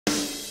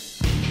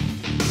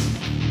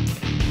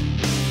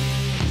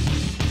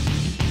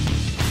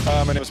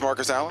My name is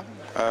Marcus Allen,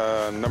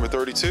 number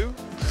 32,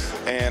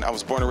 and I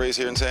was born and raised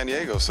here in San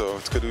Diego, so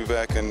it's good to be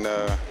back in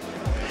the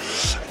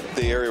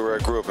area where I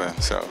grew up in.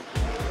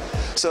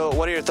 So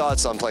what are your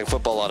thoughts on playing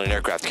football on an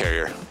aircraft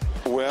carrier?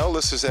 Well,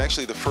 this is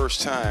actually the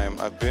first time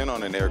I've been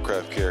on an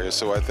aircraft carrier,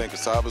 so I think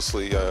it's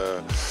obviously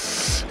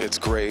it's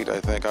great. I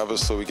think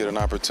obviously we get an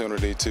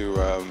opportunity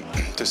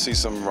to see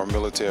some of our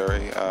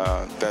military.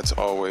 That's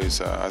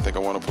always I think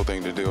a wonderful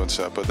thing to do and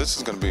stuff. But this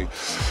is going to be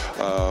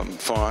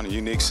fun,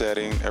 unique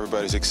setting.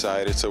 Everybody's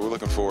excited, so we're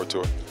looking forward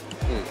to it.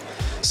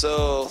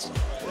 So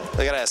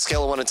I got to ask,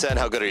 scale of 1 to 10,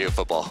 how good are you at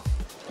football?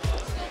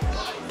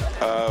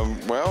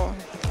 Well,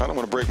 I don't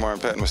want to break my arm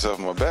patting myself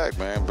on my back,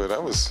 man, but I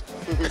was,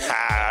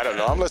 I don't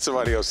know. I'm let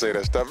somebody else say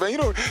that stuff, man.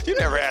 You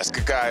never ask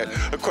a guy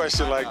a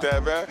question like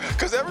that, man,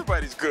 because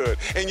everybody's good.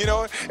 And you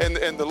know,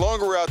 and the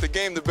longer we're out the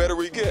game, the better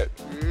we get.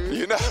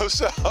 You know,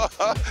 so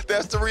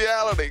that's the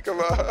reality. Come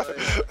on.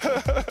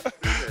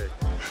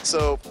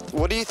 So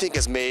what do you think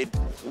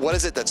what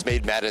is it that's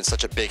made Madden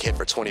such a big hit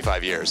for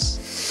 25 years?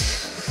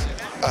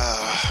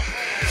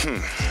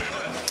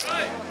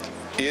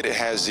 It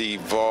has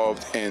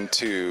evolved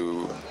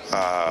into,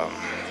 I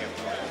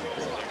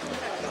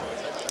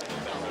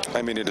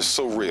mean, it is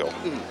so real.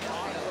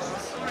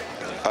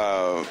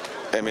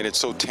 I mean, it's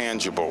so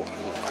tangible.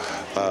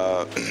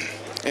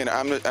 And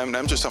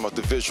I'm just talking about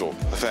the visual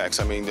effects.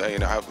 I mean, you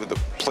know, how the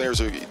players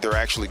they're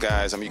actually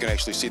guys. I mean, you can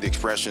actually see the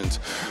expressions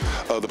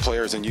of the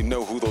players, and you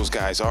know who those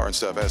guys are and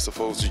stuff, as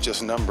opposed to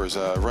just numbers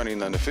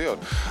running on the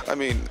field. I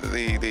mean,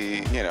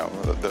 the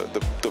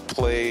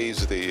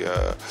plays,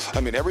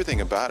 I mean,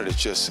 everything about it is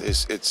just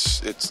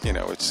it's you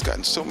know, it's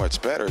gotten so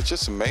much better. It's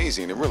just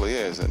amazing. It really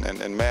is.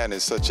 And Madden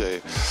is such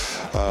a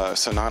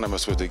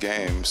synonymous with the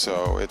game.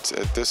 So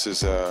this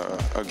is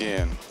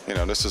again, you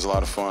know, this is a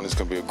lot of fun. It's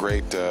going to be a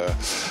great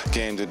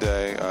game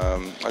today.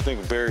 I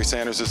think Barry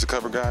Sanders is the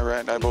cover guy,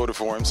 right? I voted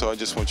for him, so I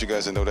just want you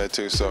guys to know that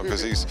too. So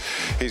because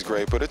he's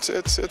great, but it's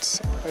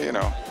you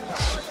know,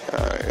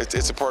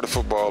 it's a part of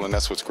football, and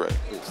that's what's great.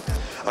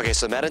 Okay,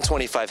 so Madden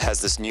 25 has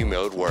this new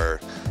mode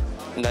where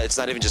it's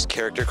not even just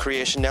character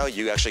creation now.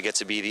 You actually get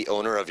to be the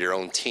owner of your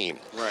own team.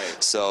 Right.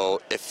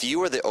 So if you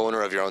were the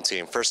owner of your own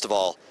team, first of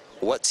all,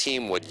 what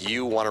team would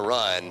you want to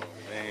run,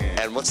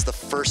 and what's the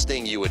first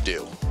thing you would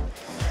do?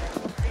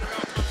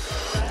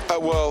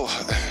 Well,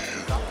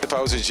 if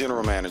I was a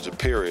general manager,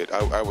 period,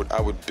 I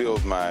would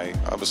build my,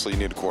 obviously you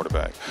need a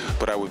quarterback,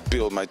 but I would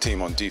build my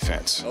team on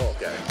defense. Oh,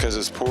 okay. Because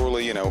it's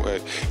poorly, you know,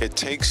 it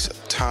takes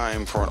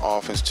time for an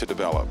offense to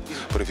develop,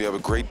 but if you have a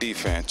great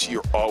defense,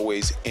 you're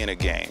always in a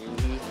game.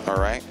 All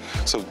right?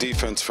 So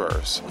defense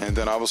first, and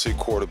then obviously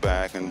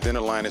quarterback, and then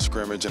a line of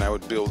scrimmage, and I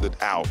would build it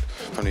out,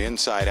 from the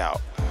inside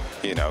out.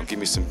 You know, give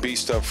me some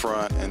beast up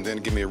front, and then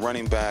give me a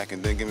running back,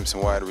 and then give me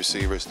some wide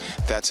receivers.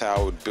 That's how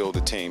I would build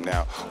a team.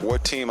 Now,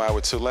 what team I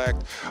would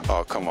select?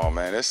 Oh, come on,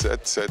 man. That's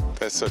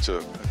such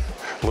a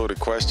loaded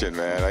question,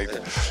 man.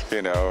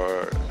 You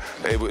know,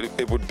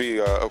 it would be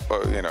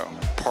you know,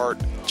 part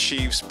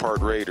Chiefs,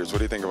 part Raiders. What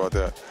do you think about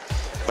that?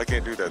 I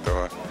can't do that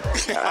though.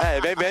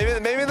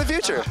 Maybe in the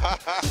future.